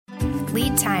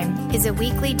Lead Time is a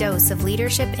weekly dose of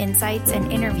leadership insights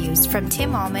and interviews from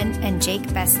Tim Allman and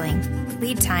Jake Bessling.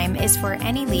 Lead Time is for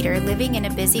any leader living in a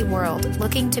busy world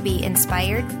looking to be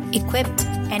inspired, equipped,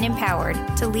 and empowered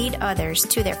to lead others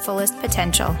to their fullest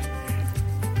potential.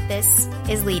 This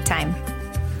is Lead Time.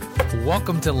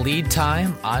 Welcome to Lead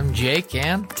Time. I'm Jake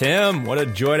and Tim. What a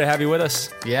joy to have you with us.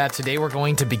 Yeah, today we're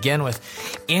going to begin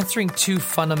with answering two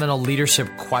fundamental leadership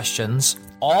questions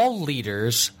all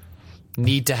leaders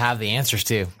need to have the answers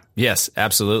to. Yes,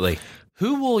 absolutely.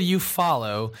 Who will you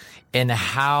follow and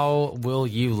how will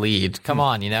you lead? Come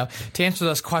on, to answer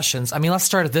those questions. Let's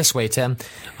start it this way, Tim.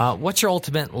 What's your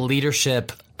ultimate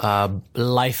leadership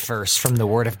life verse from the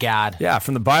Word of God? Yeah,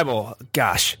 from the Bible.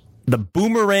 Gosh, the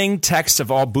boomerang text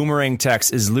of all boomerang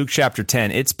texts is Luke chapter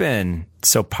 10. It's been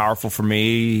so powerful for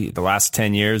me the last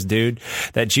 10 years, dude,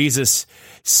 that Jesus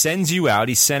sends you out.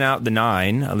 He sent out the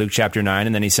 9, Luke chapter 9,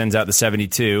 and then he sends out the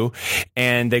 72,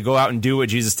 and they go out and do what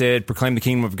Jesus did, proclaim the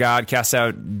kingdom of God, cast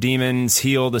out demons,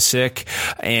 heal the sick,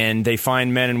 and they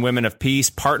find men and women of peace,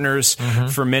 partners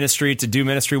for ministry to do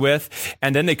ministry with,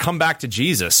 and then they come back to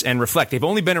Jesus and reflect. They've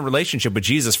only been in a relationship with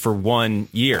Jesus for 1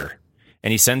 year,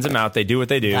 and he sends them out. They do what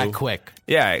they do. That quick.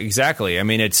 Yeah, exactly.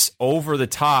 It's over the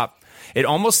top. It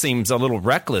almost seems a little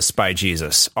reckless by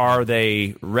Jesus. Are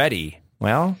they ready?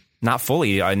 Well, not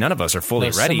fully. None of us are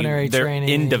fully ready. Seminary They're training.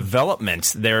 in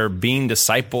development. They're being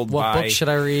discipled What book should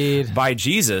I read? by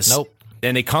Jesus. Nope.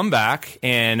 And they come back,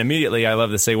 and immediately, I love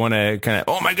this, they want to kind of,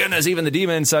 oh my goodness, even the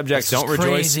demon subjects, don't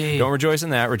rejoice. Crazy. Don't rejoice in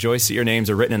that. Rejoice that your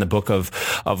names are written in the book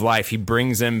of life. He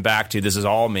brings them back to, this is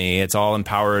all me. It's all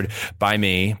empowered by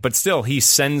me. But still, he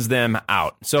sends them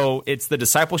out. So it's the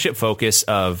discipleship focus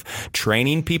of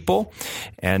training people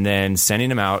and then sending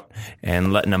them out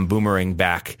and letting them boomerang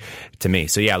back to me.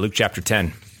 So yeah, Luke chapter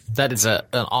 10. That is an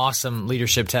awesome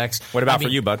leadership text. What about for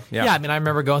you, bud? Yeah, I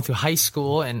remember going through high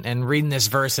school and reading this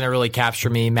verse, and it really captured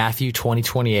me. Matthew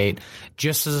 20:28.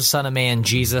 Just as the Son of Man,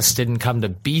 Jesus didn't come to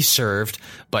be served,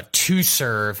 but to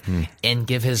serve and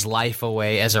give his life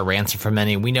away as a ransom for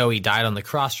many. We know he died on the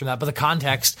cross from that, but the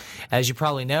context, as you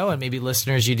probably know, and maybe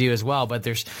listeners you do as well, but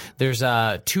there's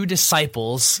two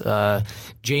disciples,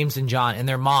 James and John, and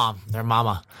their mama.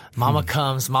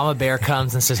 Mama Bear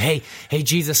comes and says, Hey,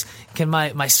 Jesus, can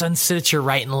my son sit at your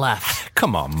right and left?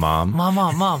 Come on, Mom.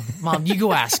 Mom, you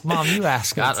go ask. Mom, you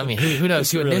ask. Who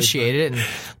knows who initiated it? And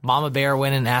Mama Bear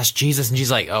went and asked Jesus, and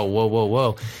she's like, oh,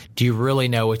 whoa. Do you really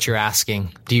know what you're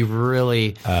asking? Do you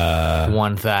really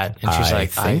want that? And she's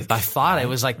like, I thought it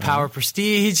was like power,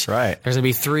 prestige. Right. There's going to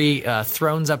be 3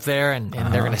 thrones up there, and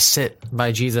they're going to sit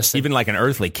by Jesus. Even like an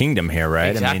earthly kingdom here,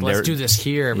 right? Exactly. Let's do this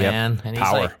here, man. And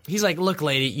power. He's like, look,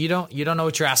 lady, you don't know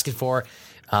what you're asking for.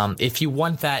 If you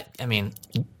want that,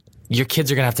 your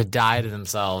kids are going to have to die to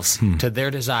themselves, to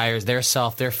their desires, their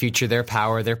self, their future, their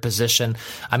power, their position.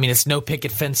 It's no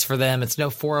picket fence for them. It's no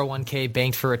 401k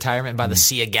banked for retirement by the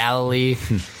Sea of Galilee.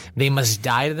 They must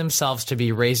die to themselves to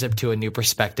be raised up to a new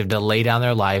perspective, to lay down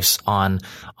their lives on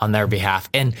their behalf.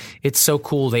 And it's so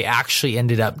cool. They actually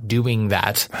ended up doing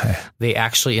that. They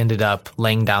actually ended up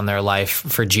laying down their life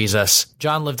for Jesus.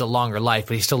 John lived a longer life,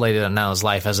 but he still laid down his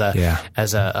life as a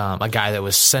guy that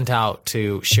was sent out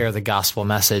to share the gospel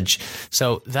message.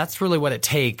 So that's really what it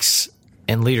takes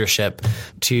in leadership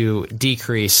to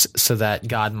decrease so that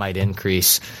God might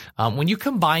increase. When you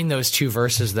combine those two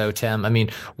verses, though, Tim,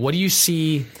 what do you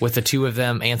see with the two of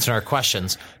them answering our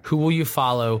questions? Who will you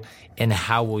follow and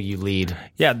how will you lead?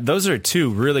 Yeah, those are two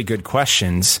really good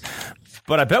questions.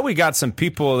 But I bet we got some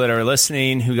people that are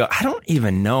listening who go, I don't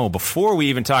even know, before we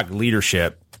even talk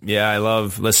leadership. Yeah, I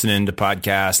love listening to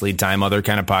podcasts, Lead Time, other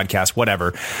kind of podcasts,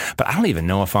 whatever. But I don't even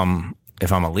know if I'm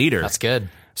a leader. That's good.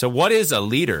 So what is a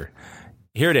leader?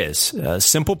 Here it is. A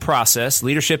simple process.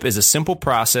 Leadership is a simple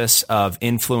process of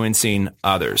influencing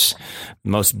others. The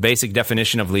most basic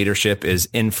definition of leadership is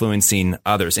influencing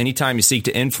others. Anytime you seek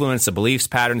to influence the beliefs,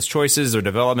 patterns, choices, or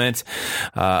development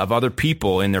of other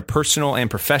people in their personal and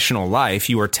professional life,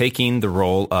 you are taking the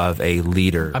role of a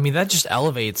leader. That just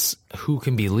elevates who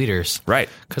can be leaders. Right.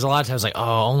 Because a lot of times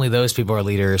only those people are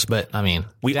leaders. But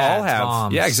we dads, all have,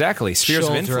 moms, spheres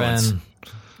children, of influence.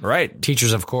 Right.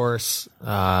 Teachers, of course,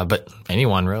 but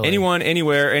anyone really. Anyone,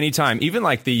 anywhere, anytime. Even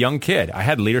like the young kid. I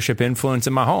had leadership influence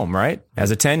in my home, right? As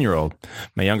a 10-year-old,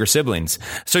 my younger siblings.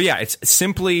 So yeah, it's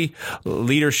simply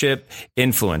leadership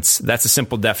influence. That's a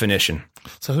simple definition.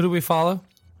 So who do we follow?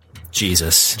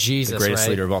 Jesus. The greatest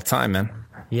leader of all time, man.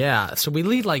 Yeah, so we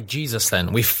lead like Jesus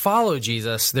then. We follow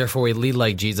Jesus, therefore we lead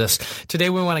like Jesus. Today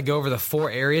we want to go over the 4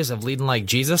 areas of leading like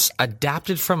Jesus,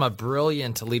 adapted from a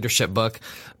brilliant leadership book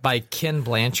by Ken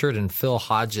Blanchard and Phil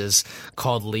Hodges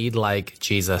called Lead Like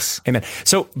Jesus. Amen.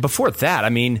 So before that,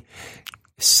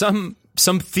 some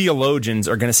theologians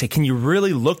are going to say, can you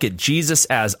really look at Jesus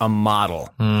as a model,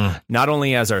 not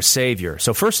only as our Savior?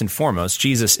 So first and foremost,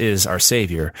 Jesus is our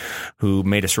Savior who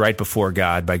made us right before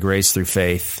God by grace through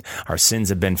faith. Our sins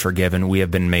have been forgiven. We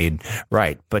have been made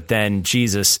right. But then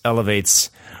Jesus elevates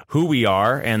who we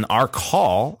are and our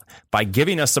call by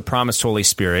giving us the promised Holy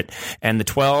Spirit, and the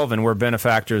 12, and we're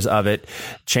benefactors of it,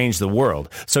 change the world.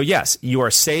 So yes, you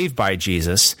are saved by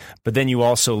Jesus, but then you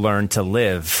also learn to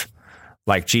live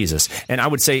like Jesus. And I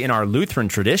would say in our Lutheran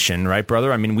tradition, right,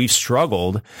 brother? I mean, we've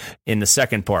struggled in the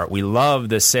second part. We love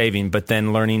the saving, but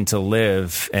then learning to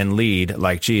live and lead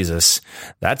like Jesus.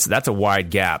 That's a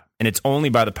wide gap. And it's only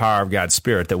by the power of God's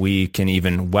Spirit that we can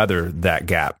even weather that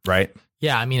gap, right?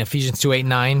 Yeah, I mean, Ephesians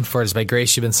 2:8-9, for it is by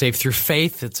grace you've been saved through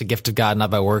faith. It's a gift of God, not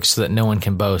by works, so that no one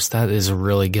can boast. That is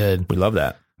really good. We love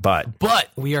that. But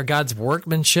we are God's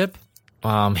workmanship,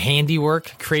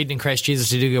 handiwork, created in Christ Jesus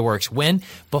to do good works. When?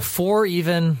 Before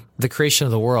even the creation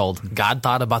of the world, God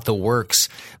thought about the works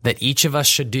that each of us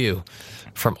should do,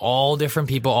 from all different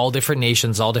people, all different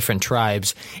nations, all different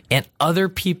tribes, and other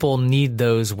people need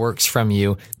those works from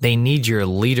you. They need your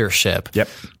leadership. Yep.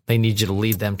 They need you to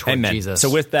lead them toward Amen. Jesus. So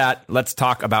with that, let's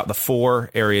talk about the 4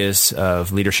 areas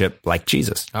of leadership like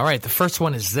Jesus. All right. The first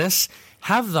one is this: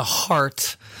 have the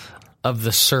heart of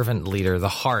the servant leader, the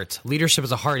heart. Leadership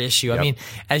is a heart issue. Yep. I mean,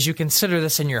 as you consider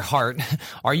this in your heart,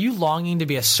 are you longing to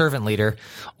be a servant leader?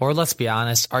 Or let's be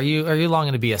honest, are you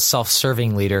longing to be a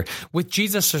self-serving leader? With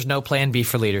Jesus, there's no plan B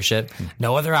for leadership,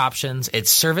 no other options.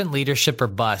 It's servant leadership or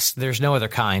bust. There's no other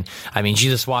kind. I mean,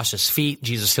 Jesus washes feet.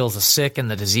 Jesus heals the sick and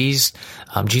the diseased.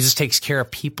 Jesus takes care of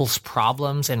people's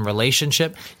problems and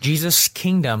relationship. Jesus'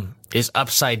 kingdom is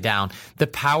upside down. The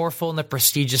powerful and the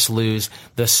prestigious lose.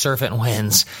 The servant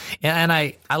wins. And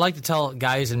I like to tell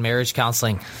guys in marriage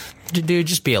counseling, dude,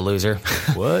 just be a loser.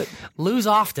 What? Lose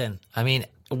often. I mean,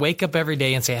 wake up every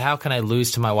day and say, how can I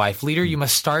lose to my wife? Leader, you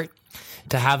must start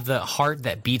to have the heart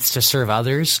that beats to serve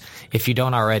others if you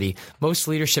don't already. Most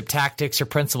leadership tactics or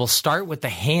principles start with the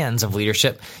hands of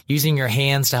leadership, using your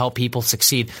hands to help people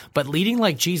succeed. But leading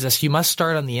like Jesus, you must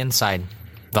start on the inside,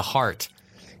 the heart.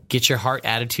 Get your heart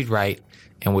attitude right,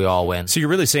 and we all win. So you're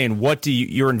really saying,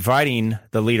 you're inviting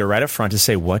the leader right up front to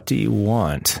say, what do you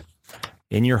want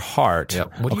in your heart?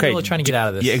 Yep. What are you really trying to get out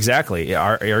of this? Yeah, exactly.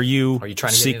 Are you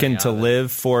trying to seeking to live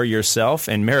for yourself?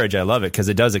 And marriage, I love it because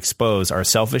it does expose our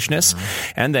selfishness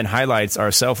and then highlights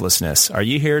our selflessness. Are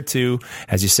you here to,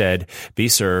 as you said, be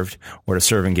served or to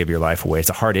serve and give your life away? It's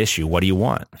a hard issue. What do you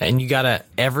want? And you got a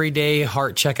everyday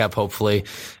heart checkup, hopefully,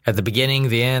 at the beginning,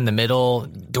 the end, the middle,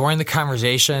 during the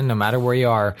conversation, no matter where you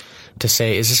are, to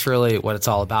say, is this really what it's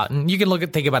all about? And you can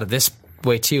think about it this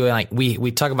way too. Like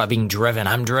we talk about being driven.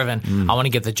 I'm driven. I want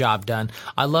to get the job done.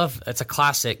 It's a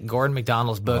classic, Gordon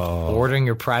MacDonald's book, Ordering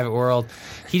Your Private World.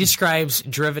 He describes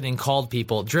driven and called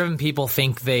people. Driven people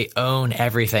think they own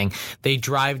everything. They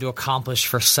drive to accomplish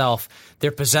for self.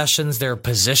 Their possessions, their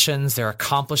positions, their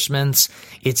accomplishments.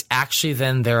 It's actually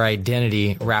then their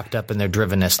identity wrapped up in their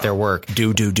drivenness, their work.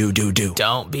 Do.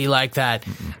 Don't be like that.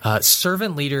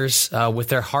 Servant leaders with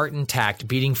their heart intact,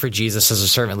 beating for Jesus as a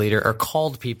servant leader, are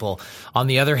called people. On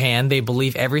the other hand, they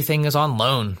believe everything is on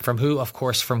loan. From who? Of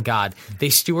course, from God. They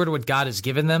steward what God has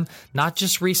given them, not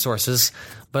just resources,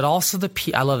 but also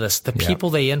I love this, the people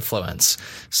they influence.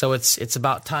 So it's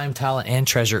about time, talent, and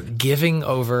treasure, giving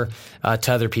over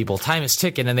to other people. Time is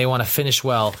ticking, and they want to finish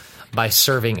well by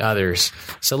serving others.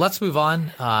 So let's move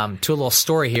on to a little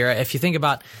story here. If you think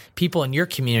about people in your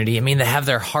community, I mean, they have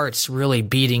their hearts really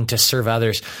beating to serve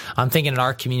others. I'm thinking in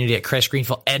our community at Christ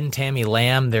Greenfield, Ed and Tammy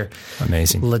Lamb, they're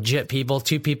amazing, legit people.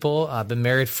 2 people, been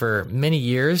married for many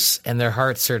years, and their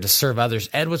hearts are to serve others.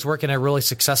 Ed was working in a really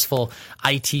successful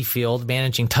IT field,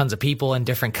 managing tons of people in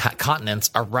different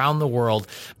continents around the world,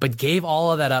 but gave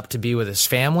all of that up to be with his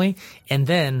family and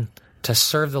then to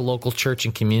serve the local church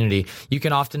and community. You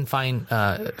can often find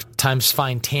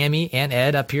Tammy and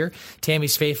Ed up here.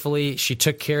 Tammy's faithfully, she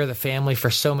took care of the family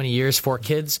for so many years, 4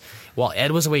 kids, while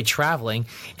Ed was away traveling.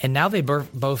 And now they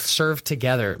both serve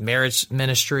together. Marriage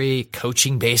ministry,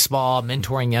 coaching baseball,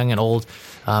 mentoring young and old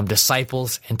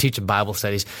disciples, and teaching Bible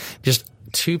studies. Just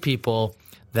 2 people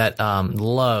that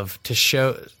love to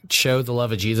show the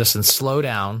love of Jesus and slow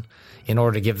down in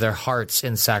order to give their hearts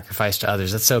in sacrifice to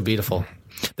others. That's so beautiful.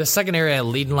 The second area,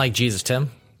 leading like Jesus,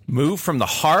 Tim. Move from the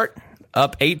heart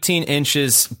up 18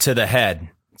 inches to the head.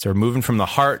 So we're moving from the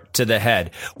heart to the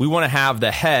head. We want to have the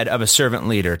head of a servant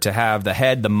leader, to have the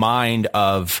head, the mind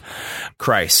of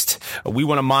Christ. We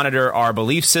want to monitor our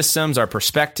belief systems, our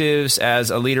perspectives as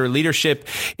a leader. Leadership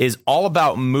is all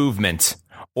about movement,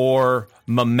 or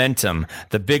momentum,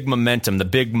 the big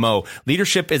mo.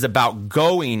 Leadership is about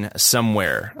going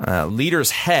somewhere.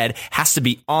 Leader's head has to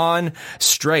be on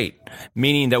straight,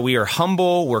 meaning that we are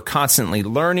humble. We're constantly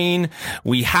learning.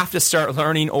 We have to start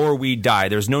learning or we die.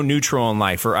 There's no neutral in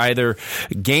life. We're either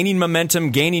gaining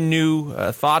momentum, gaining new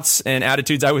thoughts and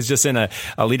attitudes. I was just in a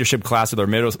leadership class with our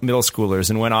middle schoolers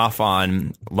and went off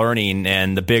on learning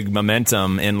and the big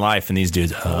momentum in life. And these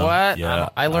dudes, what? Yeah,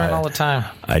 I learn all the time.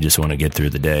 I just want to get through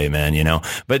the day, man,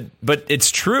 But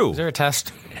it's true. Is there a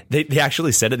test? They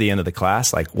actually said at the end of the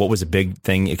class, like, what was a big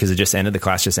thing? Because the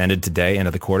class just ended today, end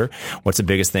of the quarter. What's the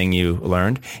biggest thing you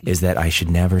learned? Is that I should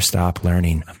never stop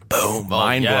learning. Boom.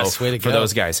 Mind blow for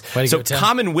those guys. So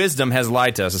common wisdom has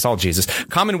lied to us. It's all Jesus.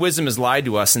 Common wisdom has lied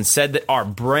to us and said that our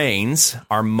brains,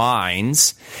 our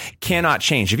minds cannot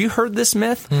change. Have you heard this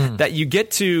myth? That you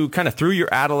get to kind of through your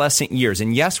adolescent years.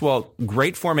 And yes, well,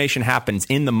 great formation happens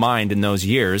in the mind in those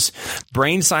years.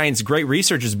 Brain science, great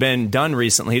research has been done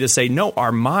recently to say, no,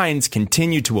 our minds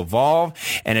continue to evolve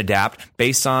and adapt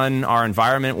based on our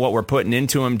environment, what we're putting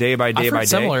into them day by day by day.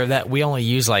 Similar that we only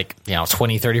use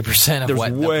 20-30% of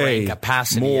what the brain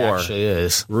capacity actually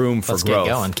is. Room for growth. Get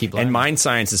going, keep learning. And mind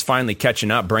science is finally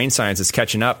catching up. Brain science is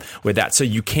catching up with that. So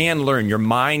you can learn. Your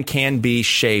mind can be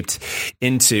shaped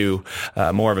into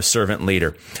more of a servant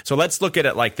leader. So let's look at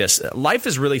it like this. Life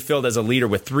is really filled as a leader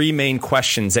with three main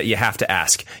questions that you have to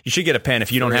ask. You should get a pen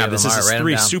if you don't have this. This is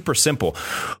three super simple.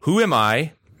 Who am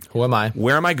I? Who am I?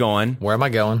 Where am I going? Where am I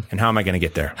going? And how am I going to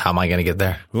get there? How am I going to get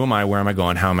there? Who am I? Where am I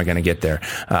going? How am I going to get there?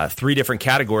 Three different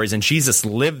categories. And Jesus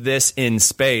lived this in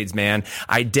spades, man.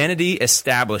 Identity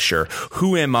establisher.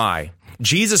 Who am I?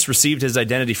 Jesus received his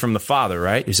identity from the Father,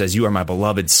 right? He says, you are my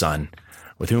beloved Son,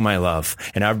 with whom I love.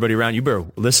 And everybody around, you better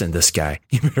listen to this guy.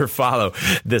 You better follow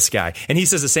this guy. And he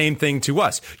says the same thing to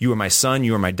us. You are my son.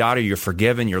 You are my daughter. You're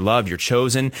forgiven. You're loved. You're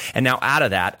chosen. And now out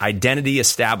of that identity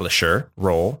establisher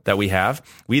role that we have,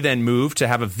 we then move to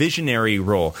have a visionary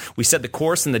role. We set the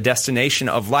course and the destination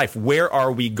of life. Where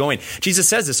are we going? Jesus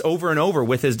says this over and over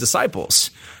with his disciples.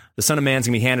 The Son of Man's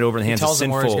going to be handed over in the hands of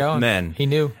sinful men. He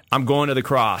knew. I'm going to the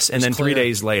cross. And then 3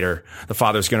 days later, the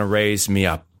Father's going to raise me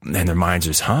up. And their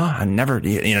minds are, I never,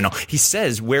 no. He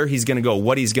says where he's going to go,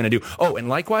 what he's going to do. Oh, and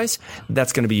likewise,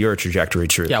 that's going to be your trajectory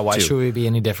too. Yeah, why should we be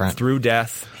any different? Through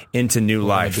death into new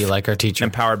life. Be like our teacher.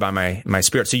 Empowered by my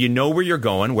spirit. So you know where you're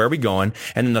going, where are we going?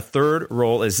 And then the third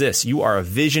role is this. You are a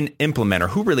vision implementer.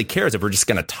 Who really cares if we're just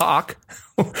going to talk?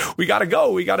 We got to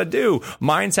go. We got to do.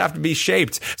 Minds have to be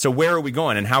shaped. So where are we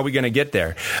going and how are we going to get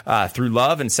there? Through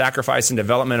love and sacrifice and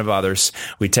development of others,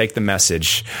 we take the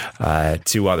message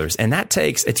to others. And that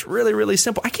takes, it's really, really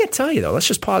simple. I can't tell you though. Let's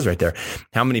just pause right there.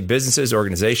 How many businesses,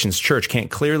 organizations, church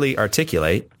can't clearly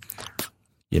articulate,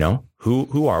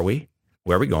 who are we?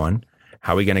 Where are we going?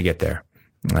 How are we going to get there?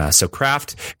 So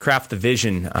craft the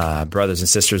vision, brothers and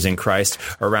sisters in Christ,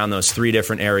 around those three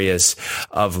different areas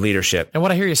of leadership. And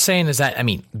what I hear you saying is that,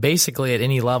 basically at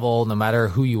any level, no matter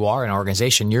who you are in an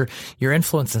organization, you're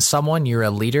influencing someone, you're a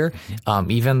leader,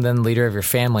 even then leader of your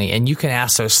family, and you can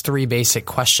ask those three basic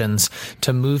questions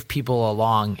to move people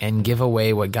along and give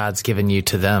away what God's given you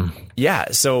to them.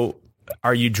 Yeah. So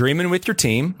are you dreaming with your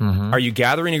team? Mm-hmm. Are you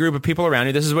gathering a group of people around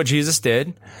you? This is what Jesus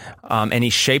did. And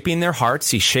he's shaping their hearts.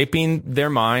 He's shaping their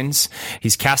minds.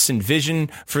 He's casting vision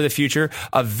for the future,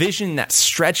 a vision that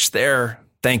stretched their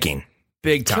thinking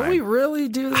big time. Can we really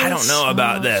do this? I don't know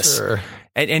about this. Sure.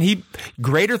 And he,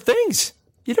 greater things.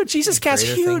 Jesus casts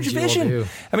huge vision.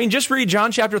 Just read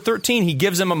John chapter 13. He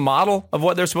gives them a model of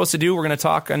what they're supposed to do. We're going to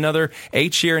talk another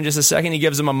H here in just a second. He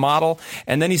gives them a model.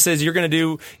 And then he says, you're going to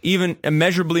do even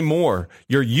immeasurably more.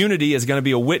 Your unity is going to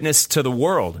be a witness to the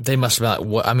world. They must have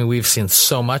been we've seen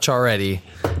so much already.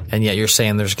 And yet you're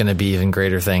saying there's going to be even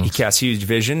greater things. He casts huge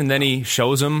vision and then he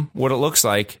shows them what it looks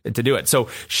like to do it. So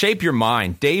shape your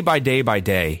mind day by day by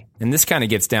day. And this kind of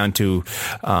gets down to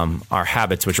our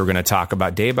habits, which we're going to talk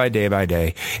about day by day by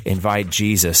day. Invite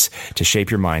Jesus to shape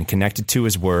your mind, connected to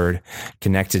his word,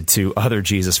 connected to other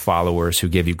Jesus followers who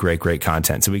give you great, great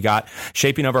content. So we got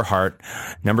shaping of our heart.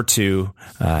 Number 2,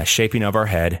 shaping of our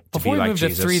head to Before be like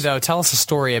Jesus. Before we move to 3, though, tell us a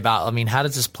story about, how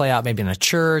does this play out maybe in a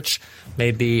church,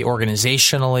 maybe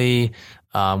organizationally,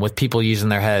 with people using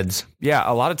their heads?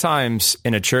 Yeah, a lot of times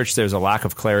in a church, there's a lack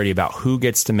of clarity about who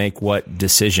gets to make what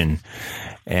decision.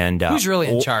 And who's really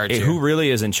in charge? Who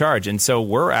really is in charge? And so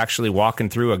we're actually walking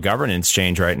through a governance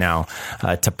change right now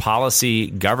to policy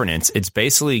governance. It's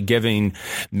basically giving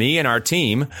me and our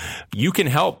team, you can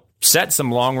help set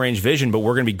some long-range vision, but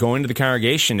we're going to be going to the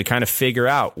congregation to kind of figure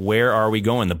out where are we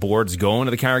going. The board's going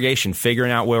to the congregation,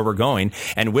 figuring out where we're going.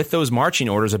 And with those marching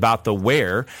orders about the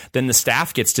where, then the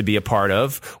staff gets to be a part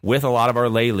of, with a lot of our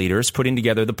lay leaders, putting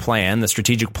together the plan, the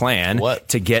strategic plan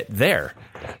to get there.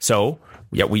 So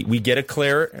yeah, we get a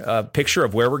clear picture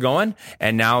of where we're going,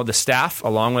 and now the staff,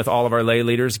 along with all of our lay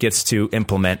leaders, gets to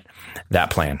implement that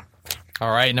plan.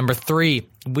 All right, number 3,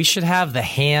 we should have the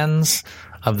hands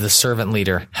of the servant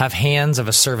leader. Have hands of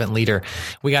a servant leader.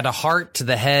 We got a heart to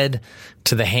the head,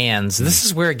 to the hands. This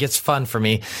is where it gets fun for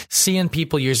me. Seeing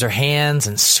people use their hands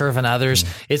and serving others.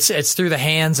 It's through the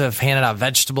hands of handing out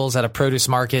vegetables at a produce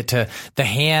market, to the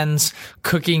hands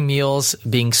cooking meals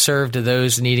being served to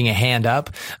those needing a hand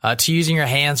up, to using your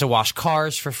hands to wash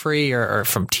cars for free, or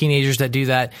from teenagers that do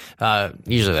that.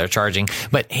 Usually they're charging,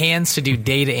 but hands to do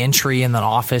data entry in the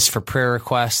office for prayer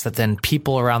requests that then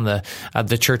people around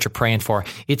the church are praying for.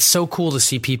 It's so cool to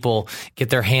see people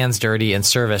get their hands dirty in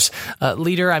service.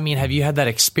 Leader, I mean, have you had that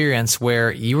experience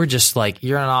where you were just like,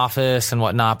 you're in an office and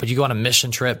whatnot, but you go on a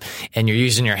mission trip and you're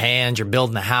using your hands, you're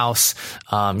building a house,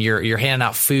 you're handing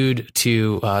out food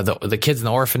to the kids in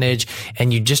the orphanage,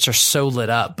 and you just are so lit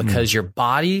up because your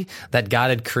body that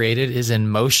God had created is in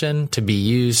motion to be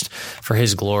used for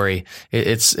His glory.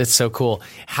 It's so cool.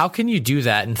 How can you do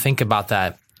that and think about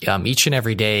that each and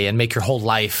every day and make your whole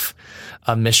life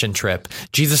a mission trip?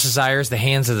 Jesus desires the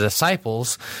hands of the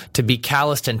disciples to be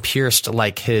calloused and pierced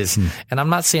like His. And I'm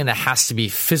not saying that has to be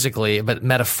physically, but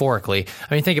metaphorically.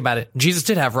 I mean, think about it. Jesus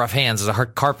did have rough hands as a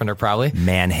carpenter, probably.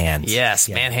 Man hands. Yes,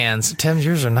 yeah. Man hands. Tim,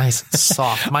 yours are nice and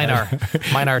soft. Mine are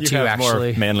you too, have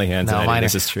actually. More manly hands no, than mine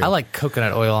this is true. I like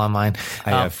coconut oil on mine. I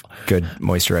have good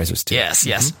moisturizers too.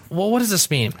 Yes. Well, what does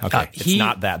this mean? Okay, it's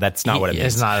not that. That's not what it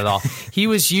means. It's not at all. He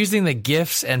was using the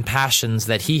gifts and passions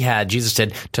that he had, Jesus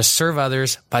did, to serve others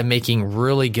by making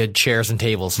really good chairs and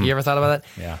tables. You ever thought about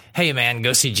that? Yeah. Hey, man,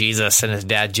 go see Jesus and his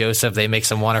dad, Joseph. They make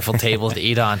some wonderful tables to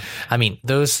eat on. I mean,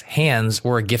 those hands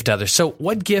were a gift to others. So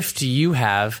what gift do you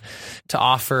have to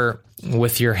offer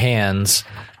with your hands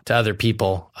to other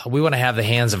people? We want to have the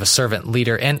hands of a servant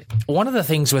leader. And one of the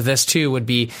things with this, too, would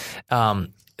be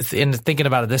in thinking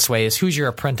about it this way is, who's your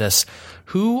apprentice?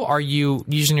 Who are you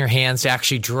using your hands to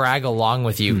actually drag along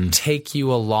with you, take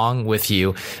you along with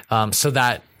you, so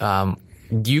that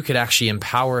you could actually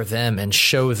empower them and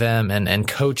show them and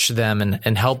coach them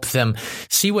and help them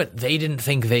see what they didn't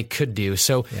think they could do.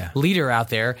 So leader out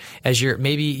there, as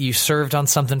maybe you served on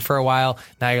something for a while,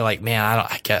 now you're like, man,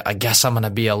 I guess I'm going to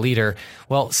be a leader.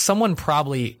 Well, someone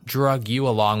probably drug you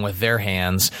along with their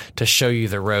hands to show you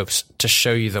the ropes, to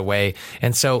show you the way.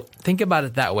 And so think about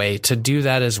it that way, to do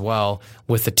that as well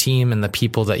with the team and the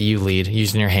people that you lead,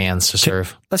 using your hands to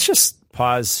serve. Let's just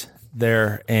pause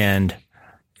there, and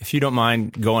if you don't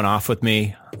mind going off with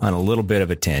me on a little bit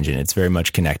of a tangent, it's very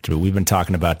much connected, but we've been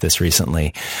talking about this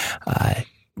recently.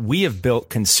 We have built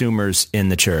consumers in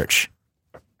the church,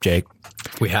 Jake.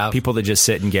 We have people that just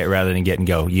sit and get rather than get and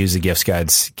go. Use the gifts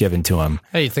God's given to them.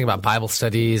 Hey, you think about Bible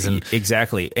studies and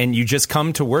exactly, and you just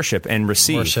come to worship and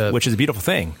receive, which is a beautiful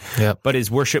thing. Yep. But is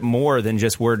worship more than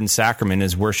just word and sacrament?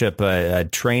 Is worship a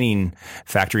training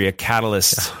factory, a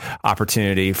catalyst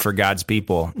opportunity for God's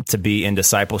people to be in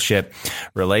discipleship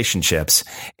relationships?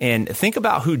 And think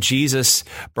about who Jesus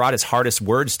brought His hardest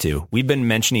words to. We've been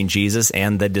mentioning Jesus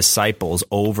and the disciples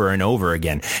over and over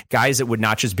again. Guys that would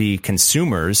not just be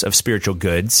consumers of spiritual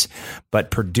goods,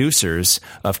 but producers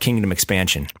of kingdom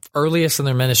expansion. Earliest in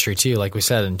their ministry too, like we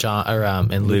said in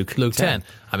in Luke 10.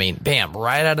 I mean, bam,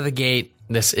 right out of the gate.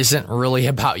 This isn't really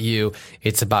about you.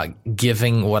 It's about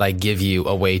giving what I give you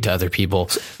away to other people.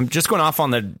 I'm just going off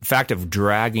on the fact of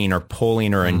dragging or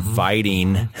pulling or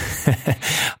inviting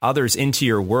others into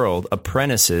your world,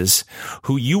 apprentices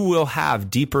who you will have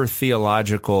deeper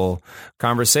theological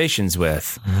conversations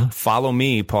with. Follow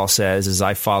me, Paul says, as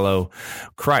I follow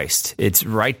Christ. It's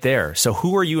right there. So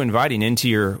who are you inviting into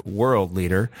your world,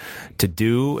 leader, to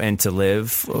do and to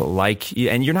live like you?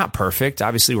 And you're not perfect.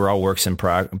 Obviously, we're all works in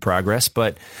progress,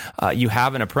 but you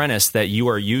have an apprentice that you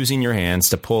are using your hands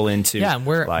to pull into. Yeah, and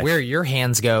where your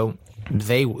hands go,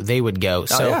 they would go.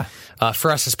 So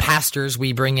for us as pastors,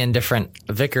 we bring in different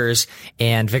vicars,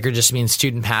 and vicar just means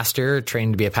student pastor,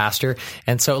 trained to be a pastor.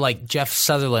 And so like Jeff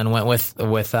Sutherland went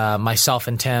with myself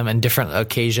and Tim on different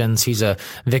occasions. He's a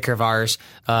vicar of ours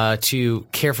to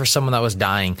care for someone that was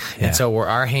dying. Yeah. And so where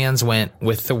our hands went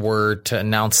with the word to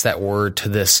announce that word to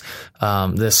this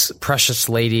precious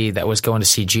lady that was going to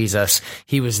see Jesus,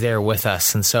 he was there with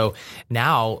us. And so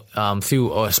now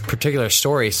through a particular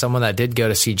story, someone that did go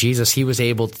to see Jesus, he was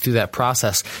able to, through that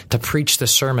process, to preach the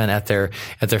sermon at their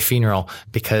funeral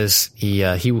because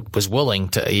he was willing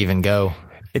to even go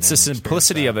It's the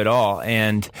simplicity of it all.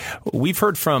 And we've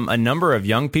heard from a number of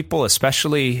young people,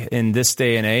 especially in this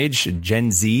day and age,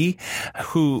 Gen Z,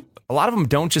 who a lot of them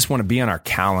don't just want to be on our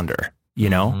calendar, you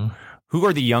know? Mm-hmm. Who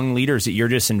are the young leaders that you're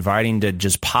just inviting to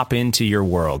just pop into your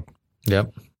world?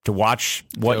 Yep. To watch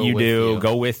what you do,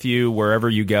 go with you wherever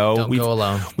you go. Don't go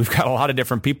alone. We've got a lot of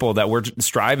different people that we're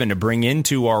striving to bring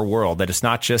into our world, that it's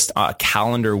not just a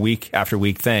calendar week after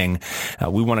week thing.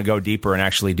 We want to go deeper and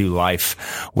actually do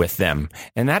life with them.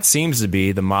 And that seems to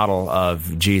be the model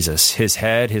of Jesus. His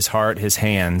head, his heart, his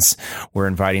hands. We're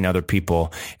inviting other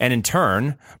people. And in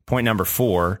turn, point number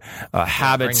 4,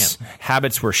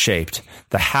 habits were shaped.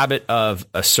 The habit of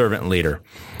a servant leader.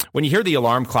 When you hear the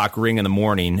alarm clock ring in the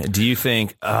morning, do you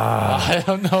think, I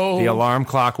don't know, the alarm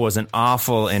clock was an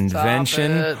awful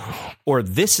invention, or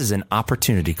this is an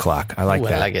opportunity clock? I like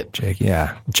that. I like it. Jake.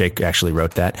 Yeah. Jake actually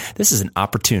wrote that. This is an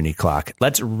opportunity clock.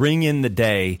 Let's ring in the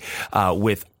day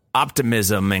with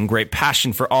optimism and great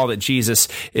passion for all that Jesus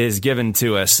is given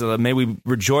to us. So may we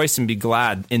rejoice and be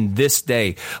glad in this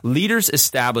day. Leaders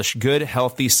establish good,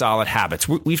 healthy, solid habits.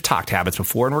 We've talked habits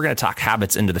before, and we're going to talk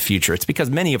habits into the future. It's because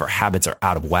many of our habits are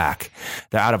out of whack.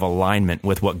 They're out of alignment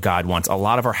with what God wants. A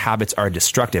lot of our habits are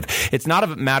destructive. It's not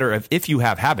a matter of if you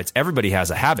have habits. Everybody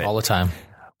has a habit. All the time.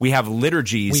 We have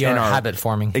liturgies in our habit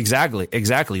forming. Exactly.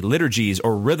 Liturgies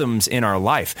or rhythms in our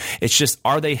life. It's just,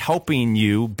 are they helping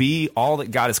you be all that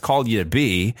God has called you to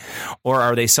be, or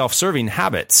are they self-serving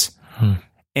habits?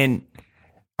 And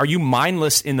are you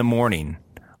mindless in the morning?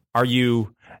 Are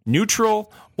you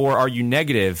neutral, or are you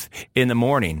negative in the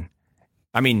morning?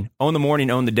 I mean, own the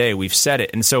morning, own the day. We've said it.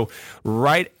 And so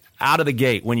right out of the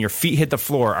gate, when your feet hit the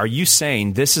floor, are you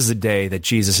saying, this is the day that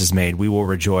Jesus has made? We will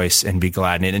rejoice and be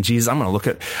glad in it. And Jesus, I'm not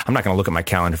going to look at my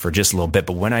calendar for just a little bit,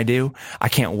 but when I do, I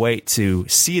can't wait to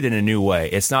see it in a new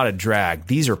way. It's not a drag.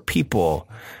 These are people,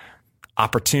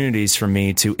 opportunities for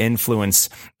me to influence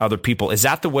other people. Is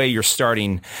that the way you're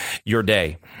starting your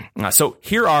day? So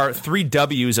here are 3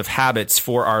 W's of habits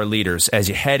for our leaders as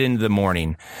you head into the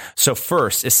morning. So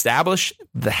first, establish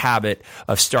the habit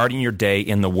of starting your day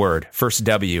in the Word. First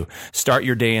W, start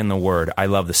your day in the Word. I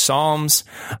love the Psalms.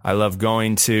 I love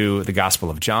going to the Gospel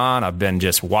of John. I've been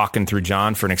just walking through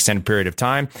John for an extended period of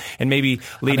time, and maybe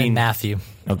leading Matthew.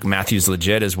 Matthew's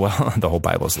legit as well. The whole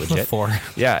Bible's legit. 4.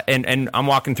 Yeah, and I'm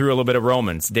walking through a little bit of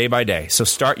Romans day by day. So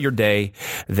start your day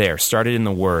there. Start it in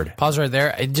the Word. Pause right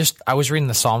there. I was reading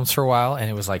the Psalms for a while, and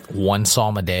it was like 1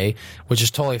 Psalm a day, which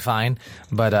is totally fine.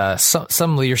 But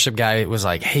some leadership guy was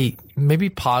like, hey, maybe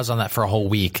pause on that for a whole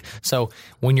week. So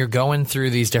when you're going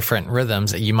through these different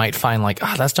rhythms, you might find like,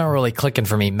 that's not really clicking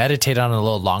for me. Meditate on it a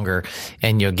little longer,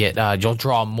 and you'll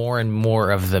draw more and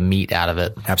more of the meat out of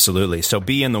it. Absolutely. So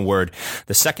be in the Word.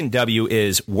 The second W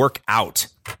is work out.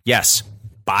 Yes.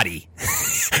 Body.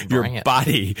 Your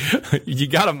body. You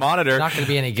got to monitor. It's not going to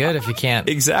be any good if you can't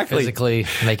physically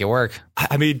make it work.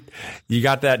 I mean, you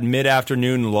got that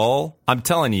mid-afternoon lull. I'm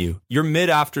telling you, your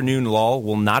mid-afternoon lull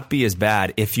will not be as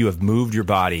bad if you have moved your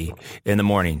body in the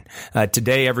morning.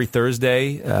 Today, every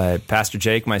Thursday, Pastor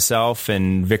Jake, myself,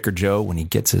 and Vicar Joe, when he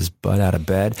gets his butt out of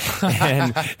bed,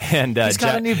 and he's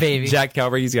got a new baby. Jack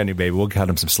Calberg, he's got a new baby. We'll cut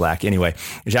him some slack. Anyway,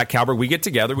 Jack Calberg, we get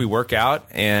together, we work out,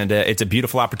 and it's a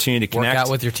beautiful opportunity to connect. Work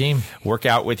out with your team. Work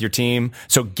out with your team.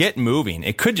 So get moving.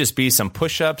 It could just be some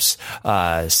push-ups,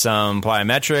 some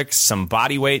plyometrics, some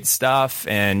body weight stuff.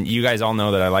 And you guys all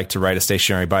know that I like to ride a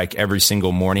stationary bike every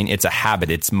single morning. It's a habit.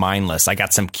 It's mindless. I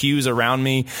got some cues around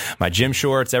me, my gym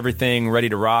shorts, everything ready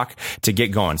to rock to get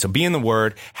going. So be in the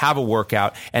Word, have a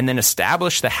workout, and then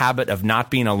establish the habit of not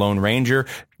being a lone ranger.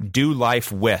 Do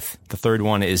life with. The third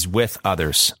one is with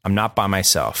others. I'm not by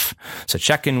myself. So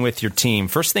check in with your team.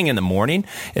 First thing in the morning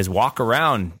is walk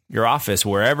around your office,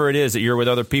 wherever it is that you're with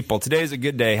other people. Today's a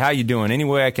good day. How you doing? Any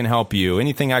way I can help you?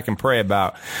 Anything I can pray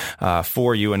about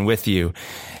for you and with you?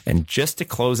 And just to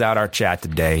close out our chat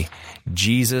today,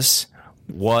 Jesus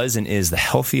was and is the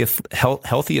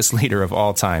healthiest leader of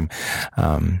all time.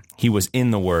 He was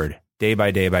in the Word day by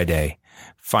day by day,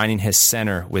 finding his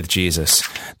center with Jesus.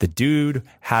 The dude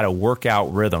had a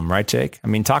workout rhythm, right, Jake? I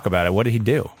mean, talk about it. What did he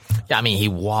do? Yeah, I mean, he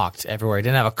walked everywhere. He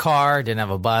didn't have a car, didn't have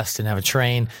a bus, didn't have a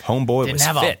train. Homeboy was fit. Didn't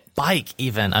have a bike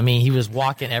even. I mean, he was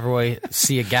walking everywhere.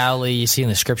 Sea of Galilee, you see in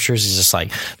the scriptures, he's just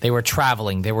like, they were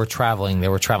traveling.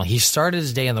 He started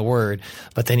his day in the Word,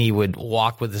 but then he would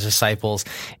walk with his disciples.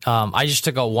 I just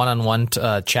took a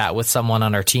one-on-one chat with someone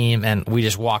on our team, and we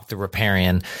just walked the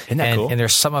Riparian. Isn't that cool? And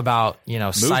there's some about,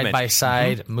 movement. side by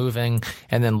side, moving,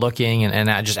 and then looking, and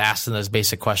I just asked them those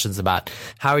basic questions about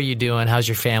how are you doing? How's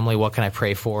your family? What can I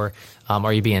pray for?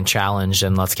 Are you being challenged?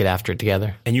 And let's get after it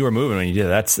together. And you were moving when you did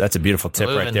that. That's a beautiful tip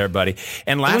right there. buddy.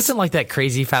 And It wasn't like that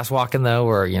crazy fast walking though,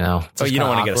 or you don't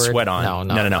want to get a sweat on.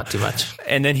 No, not too much.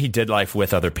 And then he did life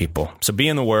with other people. So be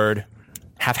in the Word,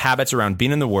 have habits around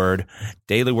being in the Word,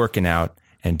 daily working out,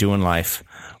 and doing life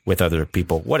with other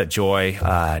people. What a joy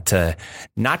to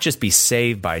not just be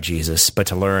saved by Jesus, but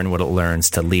to learn what it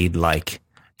learns to lead like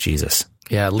Jesus.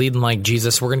 Yeah, leading like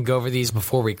Jesus. We're going to go over these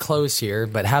before we close here,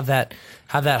 but have that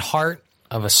heart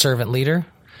of a servant leader,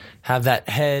 have that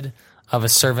head of a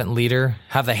servant leader,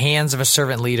 have the hands of a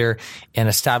servant leader, and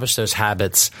establish those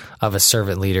habits of a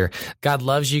servant leader. God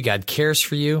loves you. God cares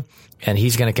for you. And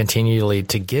he's going to continually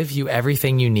to give you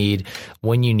everything you need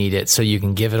when you need it so you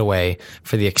can give it away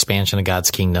for the expansion of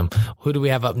God's kingdom. Who do we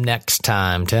have up next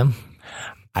time, Tim?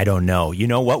 I don't know. You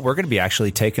know what? We're going to be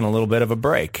actually taking a little bit of a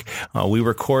break. We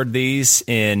record these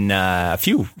in a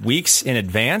few weeks in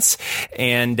advance.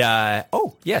 And,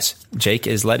 yes, Jake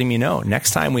is letting me know.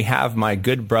 Next time we have my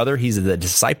good brother. He's the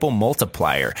disciple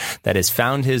multiplier that has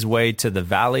found his way to the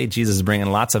valley. Jesus is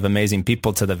bringing lots of amazing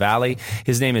people to the valley.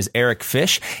 His name is Eric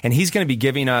Fish, and he's going to be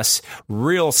giving us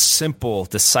real simple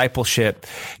discipleship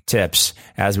tips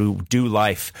as we do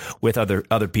life with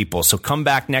other people. So come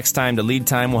back next time to Lead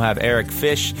Time. We'll have Eric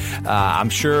Fish. I'm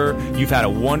sure you've had a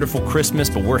wonderful Christmas,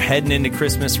 but we're heading into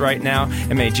Christmas right now.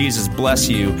 And may Jesus bless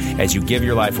you as you give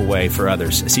your life away for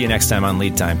others. See you next time on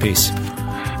Lead Time. Peace.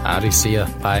 Howdy. See ya.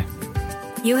 Bye.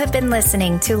 You have been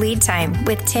listening to Lead Time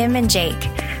with Tim and Jake.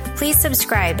 Please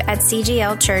subscribe at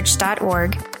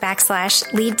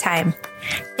cglchurch.org/leadtime.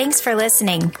 Thanks for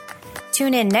listening.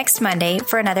 Tune in next Monday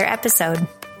for another episode.